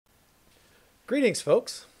Greetings,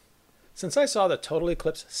 folks. Since I saw the total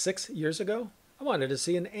eclipse 6 years ago, I wanted to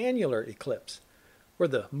see an annular eclipse, where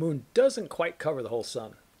the moon doesn't quite cover the whole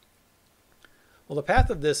sun. Well, the path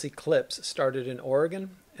of this eclipse started in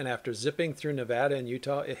Oregon, and after zipping through Nevada and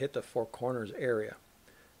Utah, it hit the Four Corners area.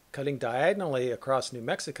 Cutting diagonally across New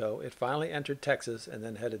Mexico, it finally entered Texas and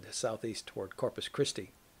then headed southeast toward Corpus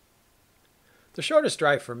Christi. The shortest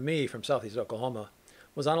drive for me from southeast Oklahoma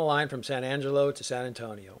was on a line from San Angelo to San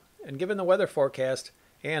Antonio, and given the weather forecast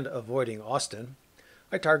and avoiding Austin,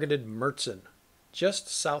 I targeted Mertzon, just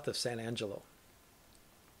south of San Angelo.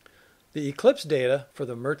 The eclipse data for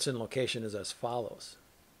the Mertzon location is as follows.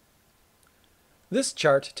 This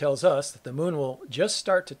chart tells us that the moon will just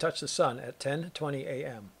start to touch the sun at 10:20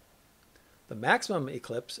 a.m. The maximum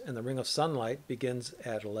eclipse in the ring of sunlight begins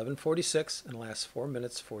at 11:46 and lasts 4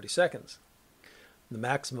 minutes 40 seconds. The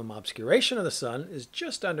maximum obscuration of the sun is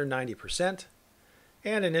just under 90%,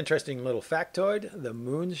 and an interesting little factoid, the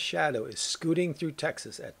moon's shadow is scooting through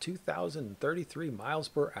Texas at 2,033 miles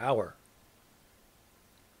per hour.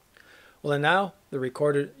 Well, and now the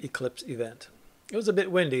recorded eclipse event. It was a bit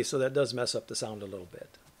windy, so that does mess up the sound a little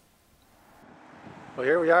bit. Well,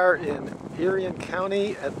 here we are in Erie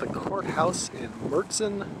County at the courthouse in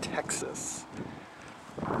Mertzon, Texas.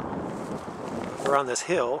 We're on this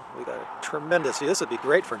hill. We got a tremendous view. This would be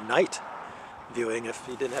great for night viewing if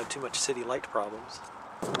you didn't have too much city light problems.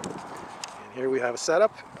 And here we have a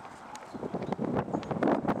setup.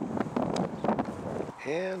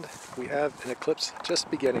 And we have an eclipse just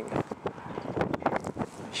beginning.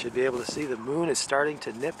 You should be able to see the moon is starting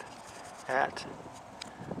to nip at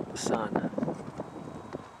the sun.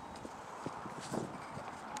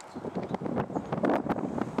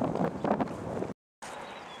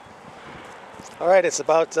 All right, it's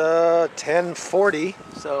about 10:40,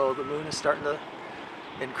 so the moon is starting to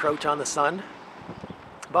encroach on the sun.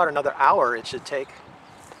 About another hour it should take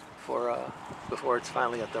before it's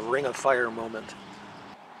finally at the ring of fire moment.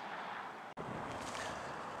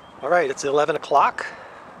 All right, it's 11 o'clock,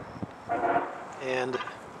 and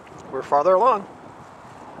we're farther along.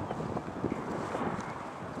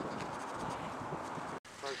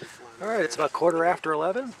 All right, it's about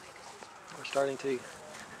 11:15. We're starting to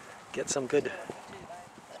get some good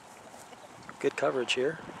coverage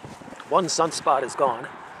here. One sunspot is gone.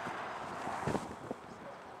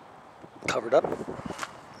 Covered up.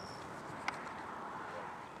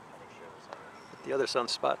 The other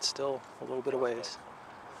sunspot's still a little bit of ways.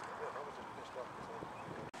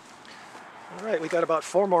 All right, we got about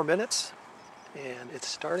 4 more minutes, and it's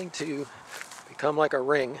starting to become like a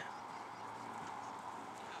ring.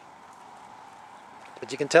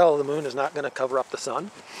 But you can tell the moon is not going to cover up the sun.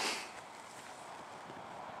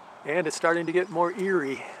 And it's starting to get more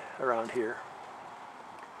eerie around here.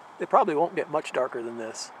 It probably won't get much darker than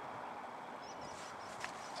this.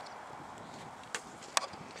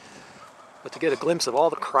 But to get a glimpse of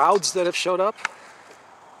all the crowds that have showed up,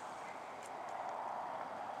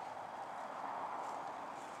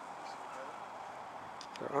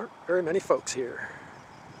 there aren't very many folks here.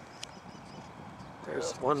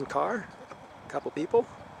 There's one car, a couple people.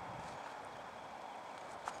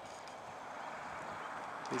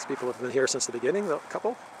 These people have been here since the beginning, a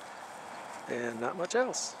couple, and not much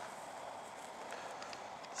else.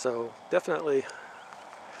 So definitely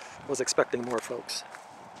was expecting more folks.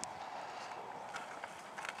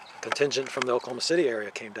 Contingent from the Oklahoma City area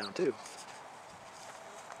came down too.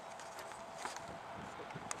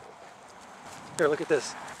 Here, look at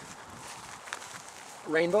this.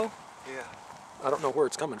 Rainbow? Yeah. I don't know where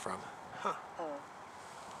it's coming from. Huh.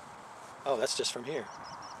 Oh, that's just from here.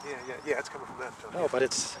 Yeah, it's coming from that. Oh, but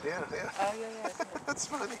it's... Yeah. Oh, yeah. That's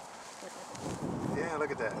funny. Yeah, look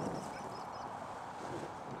at that.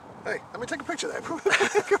 Hey, let me take a picture of that. Go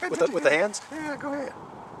ahead, with the hands? Yeah, go ahead.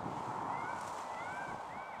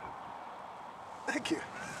 Thank you.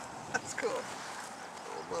 That's cool.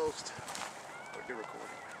 Almost. Like they're recording.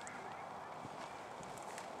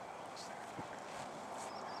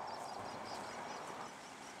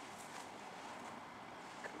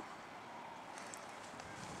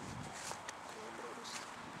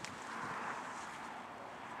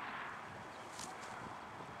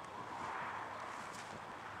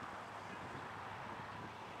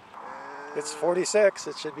 It's 46.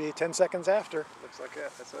 It should be 10 seconds after. Looks like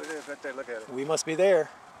that. That's what it is right there. Look at it. We must be there.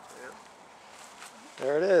 Yeah.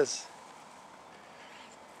 There it is.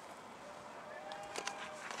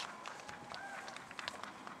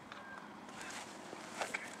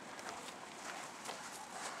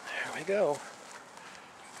 There we go.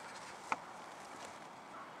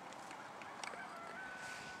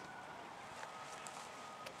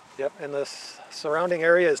 Yep, and the surrounding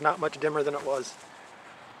area is not much dimmer than it was.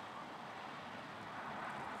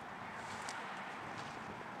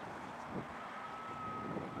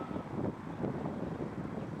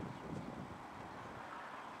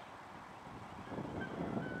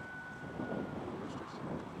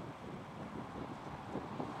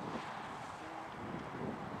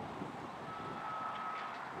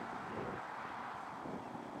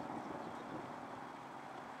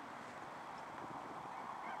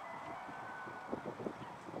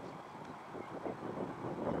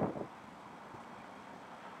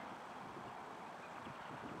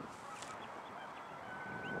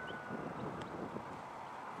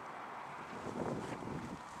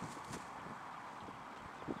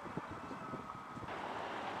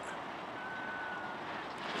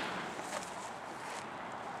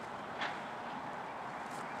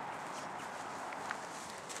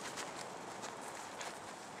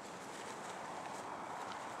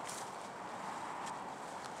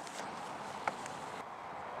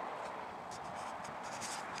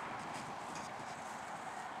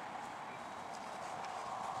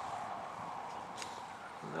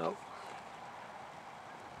 Nope.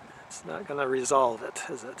 It's not going to resolve it,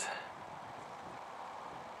 is it?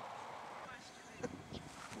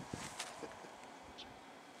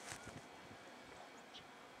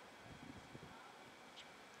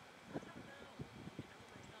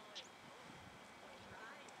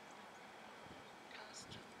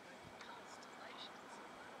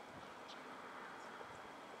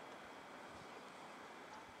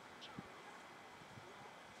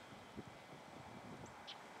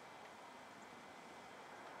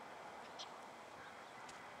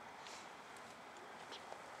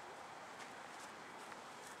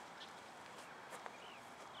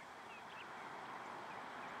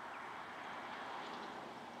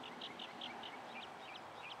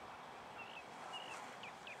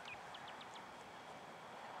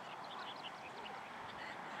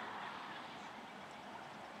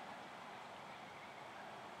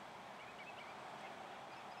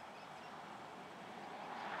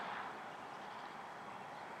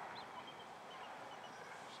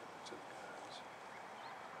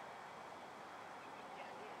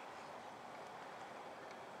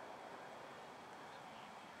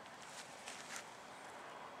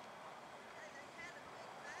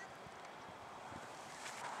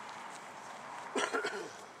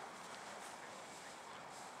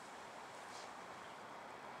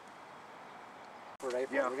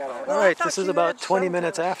 Yeah. All right, this is about 20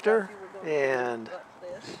 minutes after, and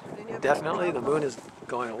definitely the moon is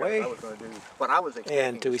going away.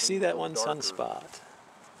 And do we see that one sunspot?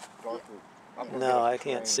 No, I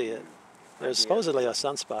can't see it. There's supposedly a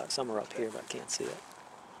sunspot somewhere up here, but I can't see it.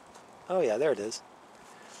 Oh yeah, there it is.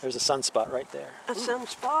 There's a sunspot right there. A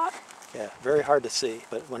sunspot? Yeah, very hard to see,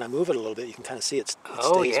 but when I move it a little bit, you can kind of see it.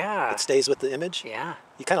 Oh, yeah. It stays with the image. Yeah.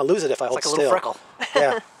 You kind of lose it if I hold It's like still. a little freckle.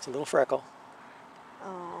 Yeah, it's a little freckle.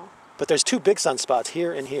 Oh. But there's two big sunspots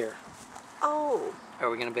here and here. Oh. Are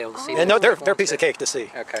we going to be able to see And no, they're a piece of cake to see.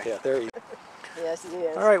 Okay. Yeah, there you go. Yes, it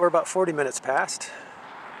is. All right, we're about 40 minutes past.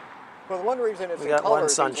 Well, the one reason it's We got one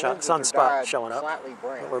sunspot showing up,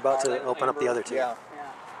 but we're about to open up the other two. Yeah.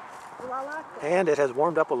 Well, I like that. And it has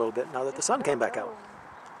warmed up a little bit now that the sun came back out.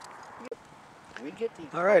 We get these.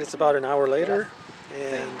 All right, it's about an hour later,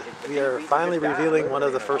 and we are finally revealing one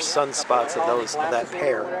of the first sunspots of that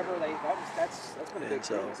pair. And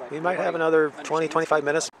so we might have another 20, 25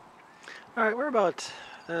 minutes. All right, we're about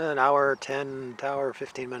an hour, 10, hour,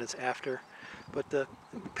 15 minutes after, but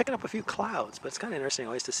picking up a few clouds. But it's kind of interesting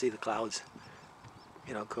always to see the clouds,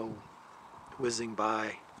 you know, go whizzing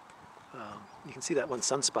by. You can see that one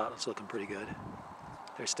sunspot is looking pretty good.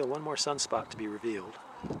 There's still one more sunspot to be revealed.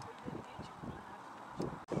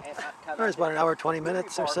 All right, it's about an hour, 20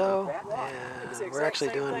 minutes or so, and we're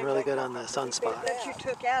actually doing really good on the sunspot. That you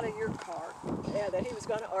took out of your car, yeah, that he was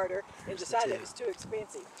going to order and decided it was too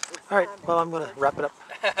expensive. All right, well, I'm going to wrap it up.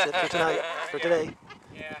 That's it for tonight, for today.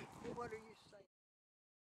 Yeah.